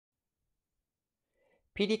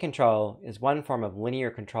PD control is one form of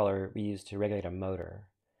linear controller we use to regulate a motor.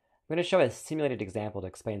 I'm going to show a simulated example to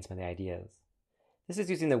explain some of the ideas. This is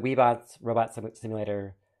using the Webots robot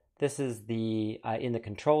simulator. This is the in the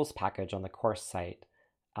controls package on the course site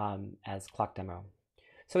as clock demo.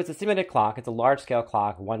 So it's a simulated clock. It's a large-scale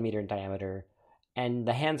clock, 1 meter in diameter, and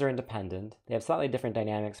the hands are independent. They have slightly different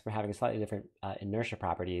dynamics for having slightly different inertia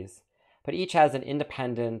properties, but each has an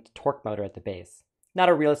independent torque motor at the base. Not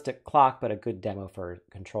a realistic clock, but a good demo for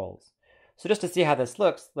controls. So just to see how this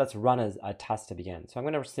looks, let's run a test to begin. So I'm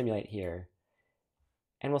going to simulate here,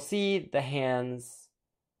 and we'll see the hands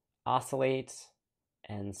oscillate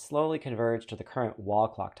and slowly converge to the current wall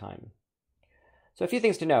clock time. So a few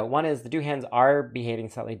things to note. One is the two hands are behaving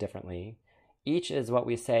slightly differently. Each is what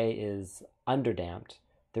we say is underdamped.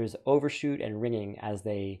 There's overshoot and ringing as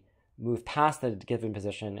they move past the given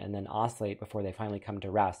position and then oscillate before they finally come to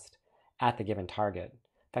rest at the given target.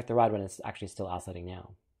 In fact, the rod one is actually still oscillating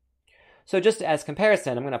now. So just as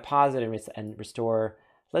comparison, I'm going to pause it and restore.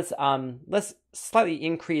 Let's slightly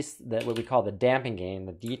increase what we call the damping gain,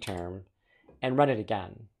 the D term, and run it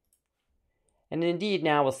again. And indeed,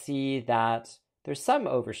 now we'll see that there's some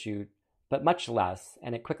overshoot, but much less,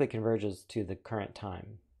 and it quickly converges to the current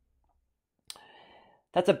time.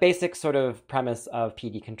 That's a basic sort of premise of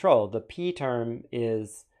PD control. The P term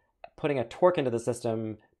is putting a torque into the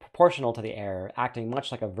system proportional to the error, acting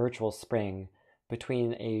much like a virtual spring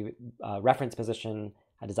between a reference position,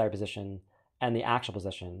 a desired position, and the actual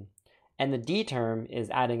position. And the D term is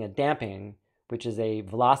adding a damping, which is a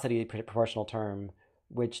velocity proportional term,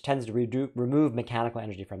 which tends to remove mechanical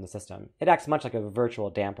energy from the system. It acts much like a virtual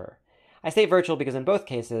damper. I say virtual because in both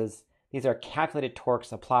cases, these are calculated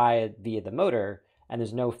torques applied via the motor, and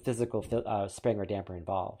there's no physical spring or damper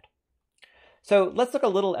involved. So let's look a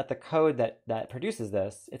little at the code that produces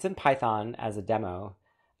this. It's in Python as a demo.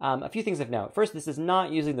 A few things of note. First, this is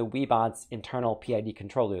not using the Webots internal PID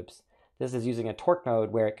control loops. This is using a torque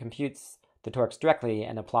mode where it computes the torques directly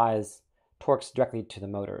and applies torques directly to the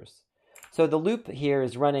motors. So the loop here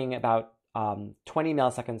is running about 20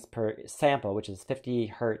 milliseconds per sample, which is 50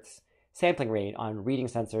 hertz sampling rate on reading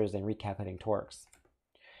sensors and recalculating torques.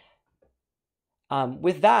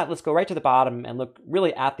 With that, let's go right to the bottom and look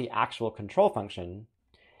really at the actual control function.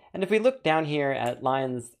 And if we look down here at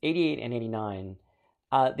lines 88 and 89,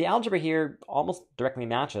 the algebra here almost directly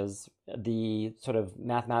matches the sort of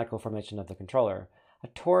mathematical formulation of the controller. A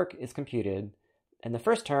torque is computed, and the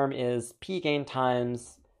first term is P gain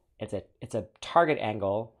times, it's a target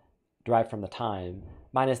angle derived from the time,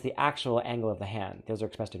 minus the actual angle of the hand. Those are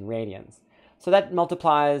expressed in radians. So that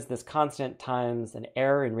multiplies this constant times an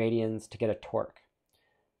error in radians to get a torque.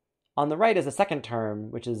 On the right is a second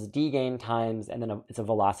term, which is D gain times, and then it's a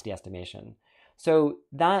velocity estimation. So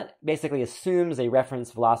that basically assumes a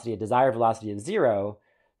reference velocity, a desired velocity of 0,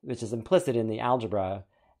 which is implicit in the algebra,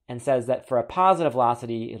 and says that for a positive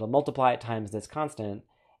velocity, it'll multiply it times this constant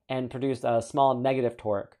and produce a small negative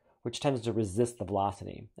torque, which tends to resist the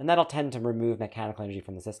velocity. And that'll tend to remove mechanical energy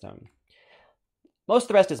from the system. Most of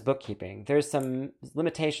the rest is bookkeeping. There's some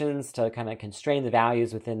limitations to kind of constrain the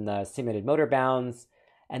values within the simulated motor bounds.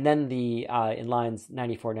 And then in lines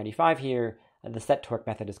 94 and 95 here, the set torque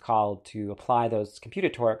method is called to apply those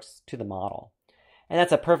computed torques to the model. And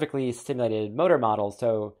that's a perfectly simulated motor model,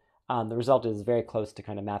 so the result is very close to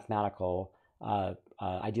kind of mathematical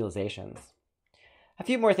idealizations. A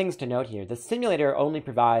few more things to note here. The simulator only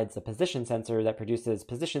provides a position sensor that produces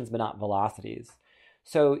positions but not velocities.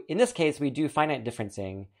 So in this case, we do finite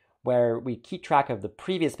differencing, where we keep track of the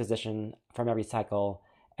previous position from every cycle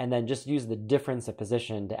and then just use the difference of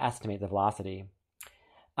position to estimate the velocity.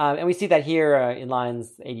 And we see that here in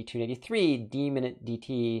lines 82 and 83, d minute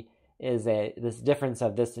dt is this difference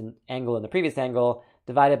of this angle and the previous angle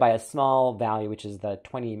divided by a small value, which is the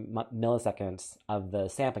 20 milliseconds of the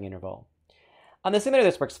sampling interval. On the simulator,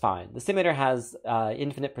 this works fine. The simulator has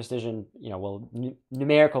infinite precision,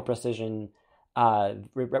 numerical precision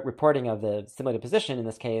reporting of the simulated position in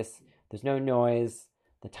this case. There's no noise.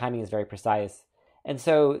 The timing is very precise. And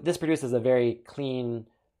so this produces a very clean,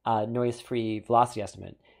 noise-free velocity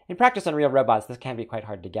estimate. In practice on real robots, this can be quite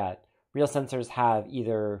hard to get. Real sensors have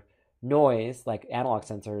either noise, like analog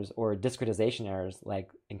sensors, or discretization errors,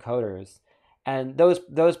 like encoders. And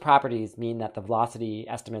those properties mean that the velocity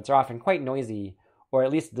estimates are often quite noisy, or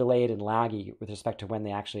at least delayed and laggy with respect to when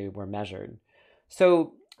they actually were measured.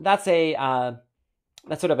 So that's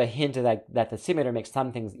sort of a hint that the simulator makes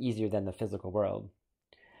some things easier than the physical world.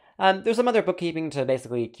 There's some other bookkeeping to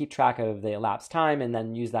basically keep track of the elapsed time and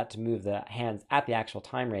then use that to move the hands at the actual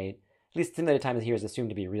time rate. At least simulated time here is assumed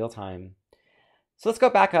to be real time. So let's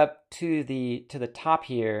go back up to the top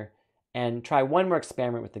here and try one more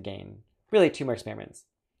experiment with the gain. Really, two more experiments.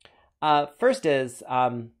 First is,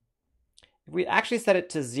 if we actually set it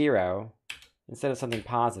to 0, instead of something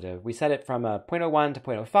positive, we set it from a 0.01 to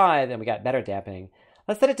 0.05, and we got better damping.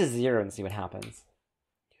 Let's set it to 0 and see what happens.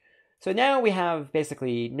 So now we have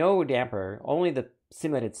basically no damper, only the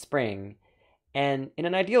simulated spring. And in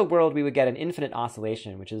an ideal world, we would get an infinite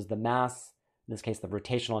oscillation, which is the mass, in this case, the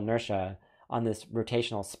rotational inertia on this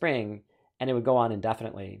rotational spring, and it would go on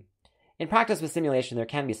indefinitely. In practice with simulation, there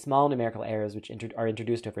can be small numerical errors which are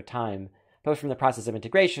introduced over time, both from the process of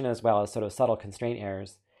integration as well as sort of subtle constraint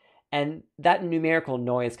errors. And that numerical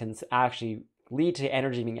noise can actually lead to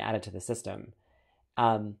energy being added to the system.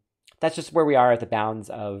 That's just where we are at the bounds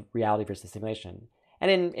of reality versus simulation.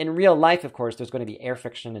 And in real life, of course, there's going to be air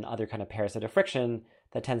friction and other kind of parasitic friction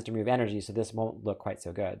that tends to remove energy, so this won't look quite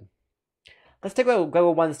so good. Let's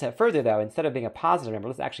go one step further, though. Instead of being a positive number,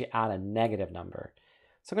 let's actually add a negative number.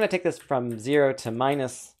 So I'm going to take this from 0 to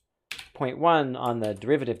minus 0.1 on the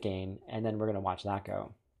derivative gain, and then we're going to watch that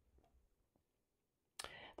go.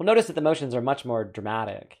 We'll notice that the motions are much more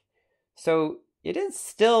dramatic. So it is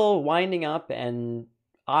still winding up and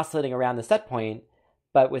oscillating around the set point,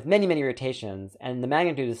 but with many, many rotations, and the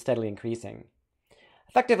magnitude is steadily increasing.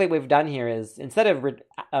 Effectively, what we've done here is, instead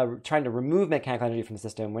of trying to remove mechanical energy from the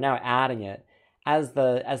system, we're now adding it. As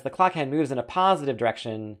the clock hand moves in a positive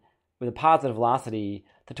direction with a positive velocity,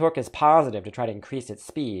 the torque is positive to try to increase its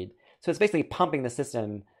speed. So it's basically pumping the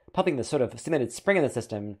system, pumping the sort of simulated spring of the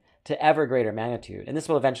system to ever greater magnitude. And this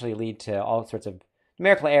will eventually lead to all sorts of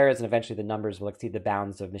numerical errors, and eventually the numbers will exceed the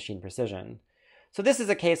bounds of machine precision. So this is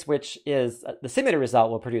a case which is, the simulated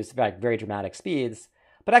result will produce very dramatic speeds,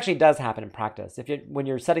 but actually does happen in practice. When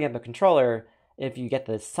you're setting up a controller, if you get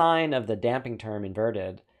the sign of the damping term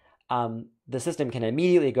inverted, the system can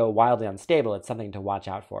immediately go wildly unstable. It's something to watch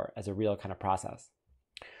out for as a real kind of process.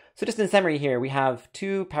 So just in summary here, we have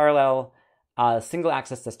two parallel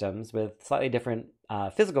single-axis systems with slightly different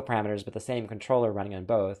physical parameters, but the same controller running on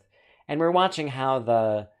both. And we're watching how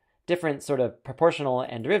the different sort of proportional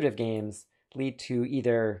and derivative gains lead to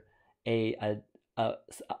either a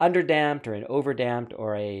underdamped or an overdamped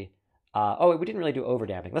or we didn't really do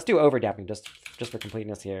overdamping. Let's do overdamping just for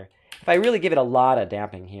completeness here. If I really give it a lot of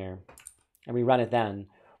damping here and we run it then,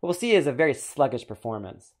 what we'll see is a very sluggish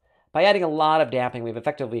performance. By adding a lot of damping, we've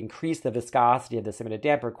effectively increased the viscosity of the simulated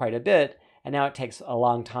damper quite a bit, and now it takes a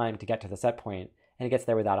long time to get to the set point, and it gets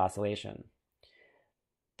there without oscillation.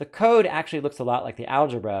 The code actually looks a lot like the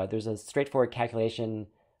algebra. There's a straightforward calculation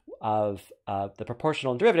of the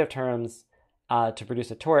proportional and derivative terms to produce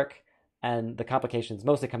a torque, and the complications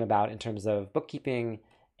mostly come about in terms of bookkeeping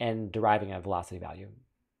and deriving a velocity value.